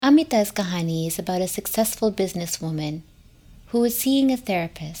Amita's Kahani is about a successful businesswoman who was seeing a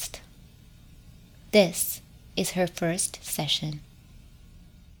therapist. This is her first session.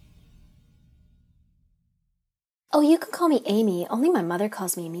 Oh, you can call me Amy. Only my mother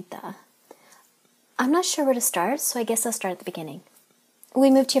calls me Amita. I'm not sure where to start, so I guess I'll start at the beginning.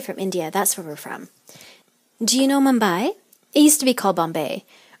 We moved here from India. That's where we're from. Do you know Mumbai? It used to be called Bombay.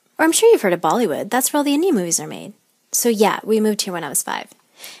 Or I'm sure you've heard of Bollywood. That's where all the Indian movies are made. So yeah, we moved here when I was 5.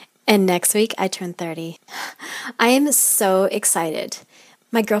 And next week, I turn 30. I am so excited.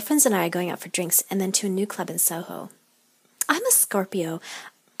 My girlfriends and I are going out for drinks and then to a new club in Soho. I'm a Scorpio.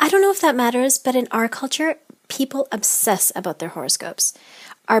 I don't know if that matters, but in our culture, people obsess about their horoscopes.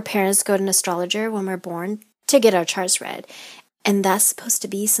 Our parents go to an astrologer when we're born to get our charts read, and that's supposed to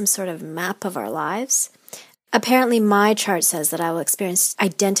be some sort of map of our lives. Apparently, my chart says that I will experience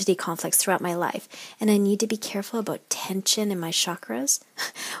identity conflicts throughout my life, and I need to be careful about tension in my chakras,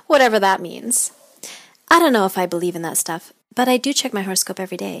 whatever that means. I don't know if I believe in that stuff, but I do check my horoscope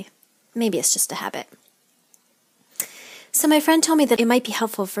every day. Maybe it's just a habit. So my friend told me that it might be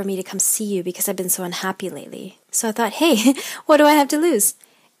helpful for me to come see you because I've been so unhappy lately. So I thought, hey, what do I have to lose?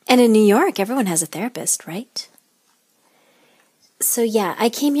 And in New York, everyone has a therapist, right? So yeah, I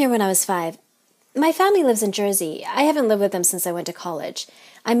came here when I was 5. My family lives in Jersey. I haven't lived with them since I went to college.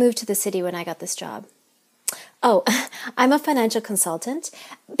 I moved to the city when I got this job. Oh, I'm a financial consultant.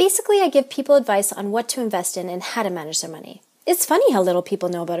 Basically, I give people advice on what to invest in and how to manage their money. It's funny how little people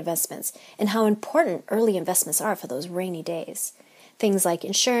know about investments and how important early investments are for those rainy days. Things like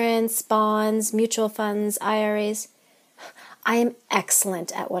insurance, bonds, mutual funds, IRAs. I am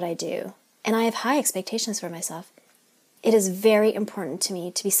excellent at what I do, and I have high expectations for myself. It is very important to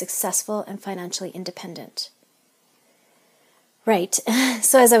me to be successful and financially independent. Right,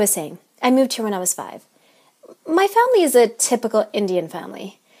 so as I was saying, I moved here when I was 5. My family is a typical Indian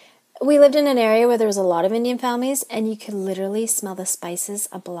family. We lived in an area where there was a lot of Indian families, and you could literally smell the spices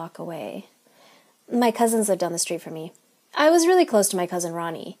a block away. My cousins lived down the street from me. I was really close to my cousin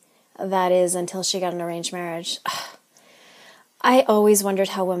Ronnie. That is, until she got an arranged marriage. I always wondered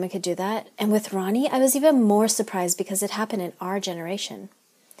how women could do that, and with Ronnie, I was even more surprised because it happened in our generation.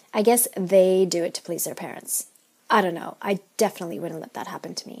 I guess they do it to please their parents. I don't know. I definitely wouldn't let that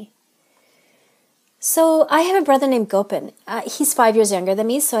happen to me. So I have a brother named Gopin. He's 5 years younger than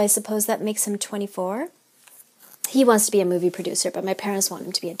me, so I suppose that makes him 24. He wants to be a movie producer, but my parents want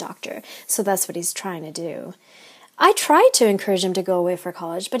him to be a doctor, so that's what he's trying to do. I tried to encourage him to go away for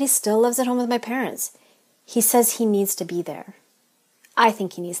college, but he still lives at home with my parents. He says he needs to be there. I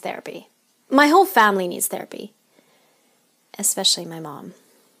think he needs therapy. My whole family needs therapy, especially my mom.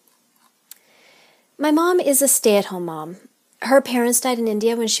 My mom is a stay-at-home mom. Her parents died in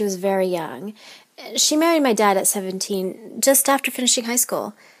India when she was very young. She married my dad at 17, just after finishing high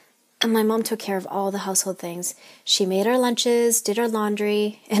school. And my mom took care of all the household things. She made our lunches, did our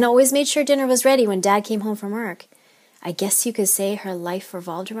laundry, and always made sure dinner was ready when Dad came home from work. I guess you could say her life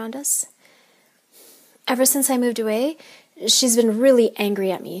revolved around us. Ever since I moved away, she's been really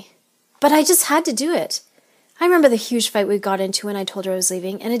angry at me. But I just had to do it. I remember the huge fight we got into when I told her I was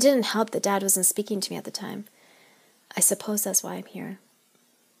leaving, and it didn't help that Dad wasn't speaking to me at the time. I suppose that's why I'm here.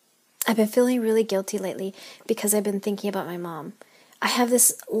 I've been feeling really guilty lately because I've been thinking about my mom. I have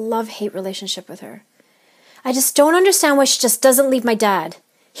this love-hate relationship with her. I just don't understand why she just doesn't leave my dad.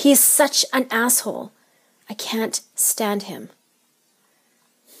 He is such an asshole. I can't stand him.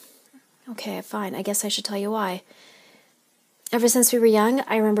 Okay, fine. I guess I should tell you why. Ever since we were young,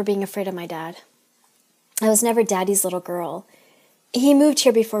 I remember being afraid of my dad. I was never Daddy's little girl. He moved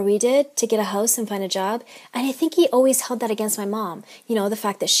here before we did to get a house and find a job, and I think he always held that against my mom. You know, the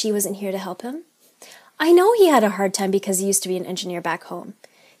fact that she wasn't here to help him. I know he had a hard time because he used to be an engineer back home.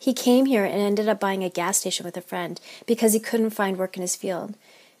 He came here and ended up buying a gas station with a friend because he couldn't find work in his field.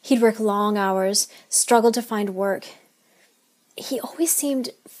 He'd work long hours, struggled to find work. He always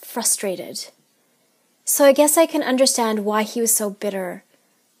seemed frustrated. So I guess I can understand why he was so bitter,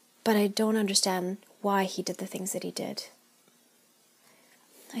 but I don't understand why he did the things that he did.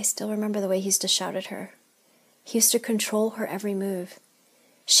 I still remember the way he used to shout at her. He used to control her every move.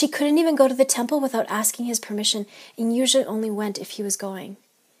 She couldn't even go to the temple without asking his permission, and usually only went if he was going.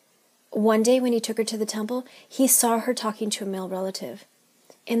 One day when he took her to the temple, he saw her talking to a male relative.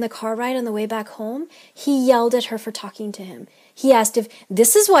 In the car ride on the way back home, he yelled at her for talking to him. He asked if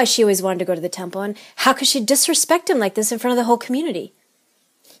this is why she always wanted to go to the temple, and how could she disrespect him like this in front of the whole community?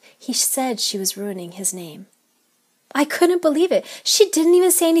 He said she was ruining his name. I couldn't believe it. She didn't even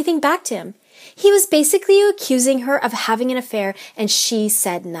say anything back to him. He was basically accusing her of having an affair, and she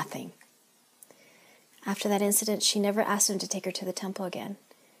said nothing. After that incident, she never asked him to take her to the temple again.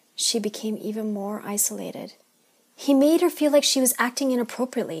 she became even more isolated. He made her feel like she was acting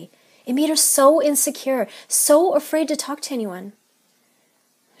inappropriately. It made her so insecure, so afraid to talk to anyone.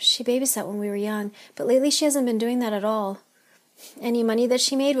 She babysat when we were young, but lately she hasn't been doing that at all. Any money that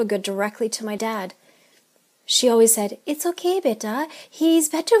she made would go directly to my dad. She always said, "It's okay, beta. He's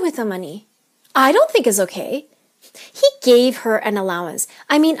better with the money." I don't think it's okay. He gave her an allowance.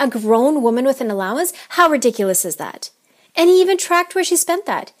 I mean, a grown woman with an allowance? How ridiculous is that? And he even tracked where she spent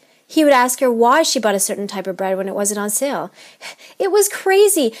that. He would ask her why she bought a certain type of bread when it wasn't on sale. It was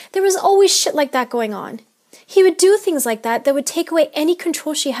crazy. There was always shit like that going on. He would do things like that would take away any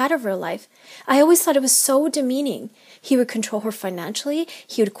control she had over her life. I always thought it was so demeaning. He would control her financially.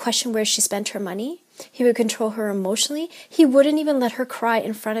 He would question where she spent her money. He would control her emotionally. He wouldn't even let her cry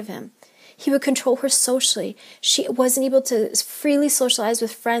in front of him. He would control her socially. She wasn't able to freely socialize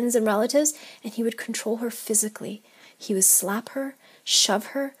with friends and relatives, and he would control her physically. He would slap her, shove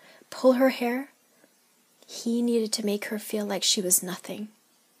her, pull her hair. He needed to make her feel like she was nothing.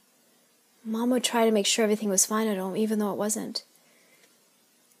 Mom would try to make sure everything was fine at home, even though it wasn't.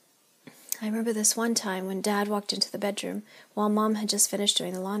 I remember this one time when Dad walked into the bedroom while Mom had just finished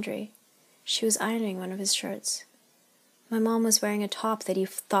doing the laundry. She was ironing one of his shirts. My mom was wearing a top that he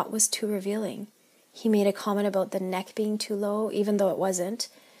thought was too revealing. He made a comment about the neck being too low, even though it wasn't.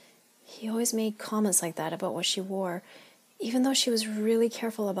 He always made comments like that about what she wore, even though she was really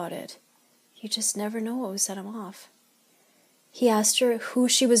careful about it. You just never know what would set him off. He asked her who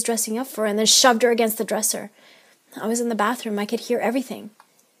she was dressing up for and then shoved her against the dresser. I was in the bathroom. I could hear everything.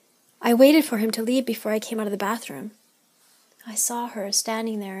 I waited for him to leave before I came out of the bathroom. I saw her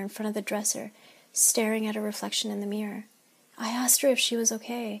standing there in front of the dresser, staring at her reflection in the mirror. I asked her if she was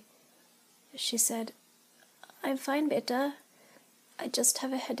okay. She said, "I'm fine, beta. I just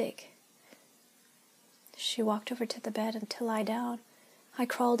have a headache." She walked over to the bed and to lie down. I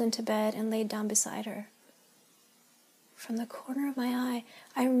crawled into bed and laid down beside her. From the corner of my eye,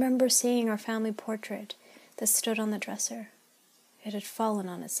 I remember seeing our family portrait that stood on the dresser. It had fallen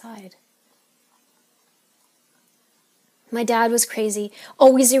on its side. My dad was crazy,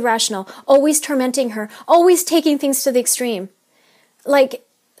 always irrational, always tormenting her, always taking things to the extreme. Like,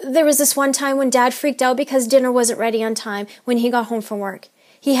 there was this one time when Dad freaked out because dinner wasn't ready on time when he got home from work.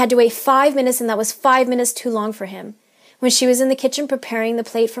 He had to wait 5 minutes, and that was 5 minutes too long for him. When she was in the kitchen preparing the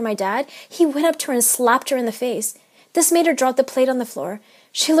plate for my dad, he went up to her and slapped her in the face. This made her drop the plate on the floor.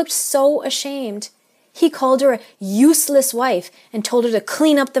 She looked so ashamed. He called her a useless wife and told her to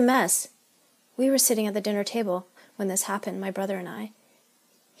clean up the mess. We were sitting at the dinner table when this happened, my brother and I.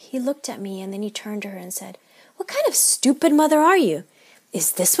 He looked at me and then he turned to her and said, "What kind of stupid mother are you?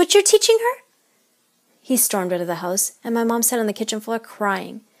 Is this what you're teaching her?" He stormed out of the house, and my mom sat on the kitchen floor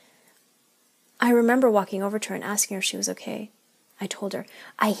crying. I remember walking over to her and asking her if she was okay. I told her,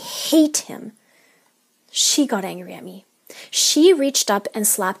 "I hate him." She got angry at me. She reached up and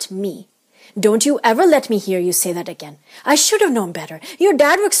slapped me. "Don't you ever let me hear you say that again. I should have known better. Your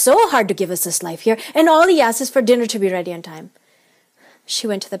dad worked so hard to give us this life here, and all he asks is for dinner to be ready on time." She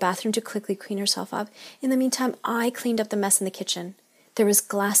went to the bathroom to quickly clean herself up. In the meantime, I cleaned up the mess in the kitchen. There was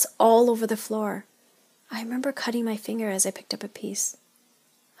glass all over the floor. I remember cutting my finger as I picked up a piece.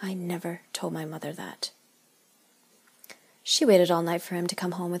 I never told my mother that. She waited all night for him to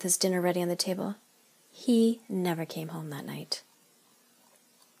come home with his dinner ready on the table. He never came home that night.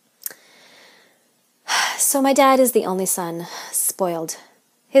 So my dad is the only son, spoiled.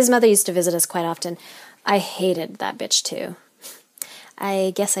 His mother used to visit us quite often. I hated that bitch too.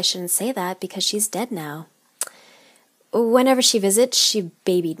 I guess I shouldn't say that because she's dead now. Whenever she visits, she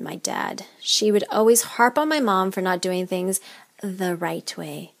babied my dad. She would always harp on my mom for not doing things the right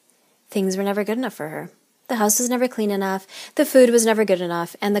way. Things were never good enough for her. The house was never clean enough, the food was never good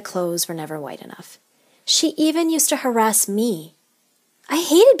enough, and the clothes were never white enough. She even used to harass me. I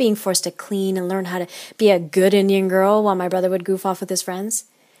hated being forced to clean and learn how to be a good Indian girl while my brother would goof off with his friends.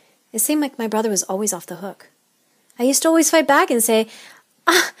 It seemed like my brother was always off the hook. I used to always fight back and say,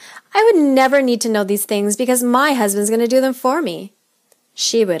 I would never need to know these things because my husband's going to do them for me.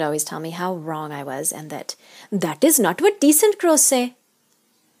 She would always tell me how wrong I was and that is not what decent girls say.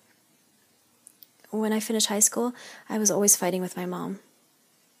 When I finished high school, I was always fighting with my mom.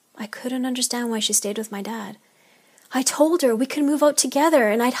 I couldn't understand why she stayed with my dad. I told her we could move out together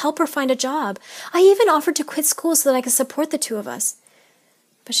and I'd help her find a job. I even offered to quit school so that I could support the two of us.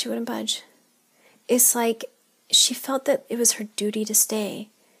 But she wouldn't budge. It's like she felt that it was her duty to stay,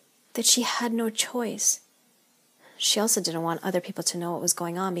 that she had no choice. She also didn't want other people to know what was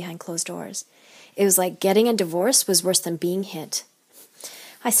going on behind closed doors. It was like getting a divorce was worse than being hit.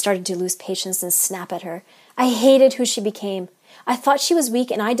 I started to lose patience and snap at her. I hated who she became. I thought she was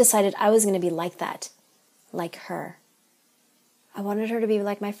weak, and I decided I was going to be like that. Like her. I wanted her to be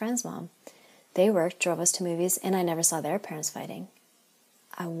like my friend's mom. They worked, drove us to movies, and I never saw their parents fighting.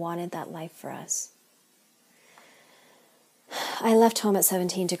 I wanted that life for us. I left home at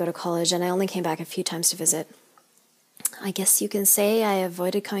 17 to go to college, and I only came back a few times to visit. I guess you can say I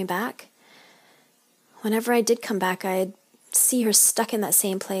avoided coming back. Whenever I did come back, I'd see her stuck in that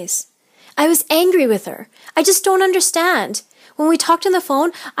same place. I was angry with her. I just don't understand. When we talked on the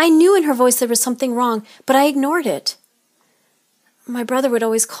phone, I knew in her voice there was something wrong, but I ignored it. My brother would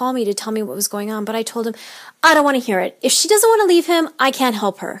always call me to tell me what was going on, but I told him, I don't want to hear it. If she doesn't want to leave him, I can't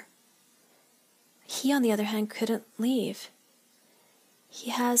help her. He, on the other hand, couldn't leave.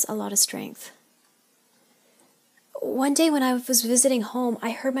 He has a lot of strength. One day when I was visiting home,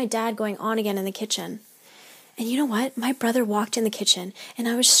 I heard my dad going on again in the kitchen. And you know what? My brother walked in the kitchen, and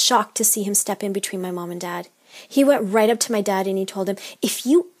I was shocked to see him step in between my mom and dad. He went right up to my dad and he told him, if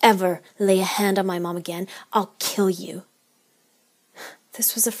you ever lay a hand on my mom again, I'll kill you.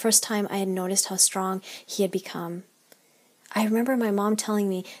 This was the first time I had noticed how strong he had become. I remember my mom telling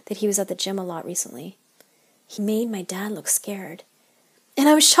me that he was at the gym a lot recently. He made my dad look scared. And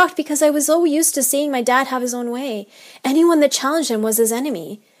I was shocked because I was so used to seeing my dad have his own way. Anyone that challenged him was his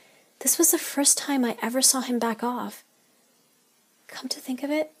enemy. This was the first time I ever saw him back off. Come to think of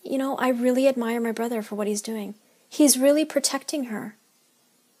it, I really admire my brother for what he's doing. He's really protecting her.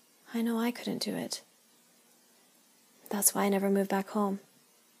 I know I couldn't do it. That's why I never moved back home.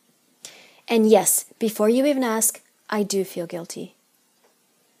 And yes, before you even ask, I do feel guilty.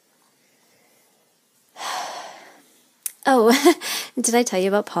 Oh, did I tell you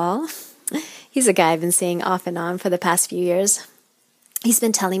about Paul? He's a guy I've been seeing off and on for the past few years. He's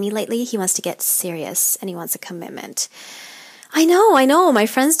been telling me lately he wants to get serious and he wants a commitment. I know. My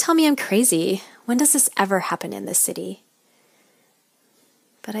friends tell me I'm crazy. When does this ever happen in this city?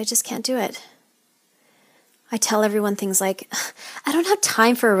 But I just can't do it. I tell everyone things like, I don't have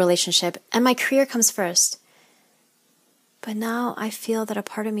time for a relationship and my career comes first. But now I feel that a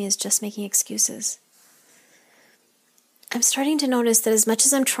part of me is just making excuses. I'm starting to notice that as much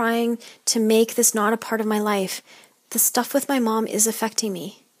as I'm trying to make this not a part of my life, the stuff with my mom is affecting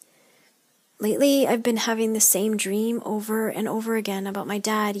me. Lately, I've been having the same dream over and over again about my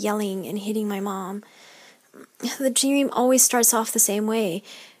dad yelling and hitting my mom. The dream always starts off the same way,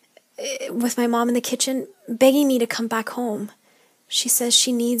 with my mom in the kitchen begging me to come back home. She says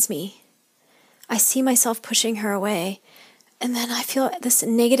she needs me. I see myself pushing her away, and then I feel this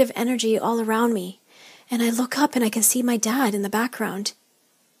negative energy all around me. And I look up and I can see my dad in the background.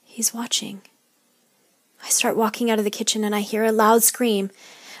 He's watching. I start walking out of the kitchen and I hear a loud scream.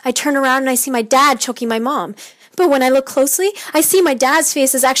 I turn around and I see my dad choking my mom. But when I look closely, I see my dad's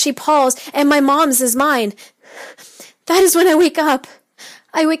face is actually Paul's and my mom's is mine. That is when I wake up.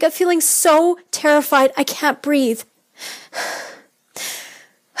 I wake up feeling so terrified I can't breathe.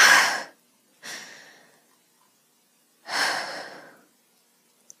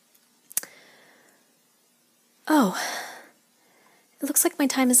 Oh, it looks like my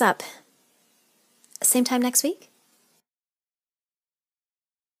time is up. Same time next week?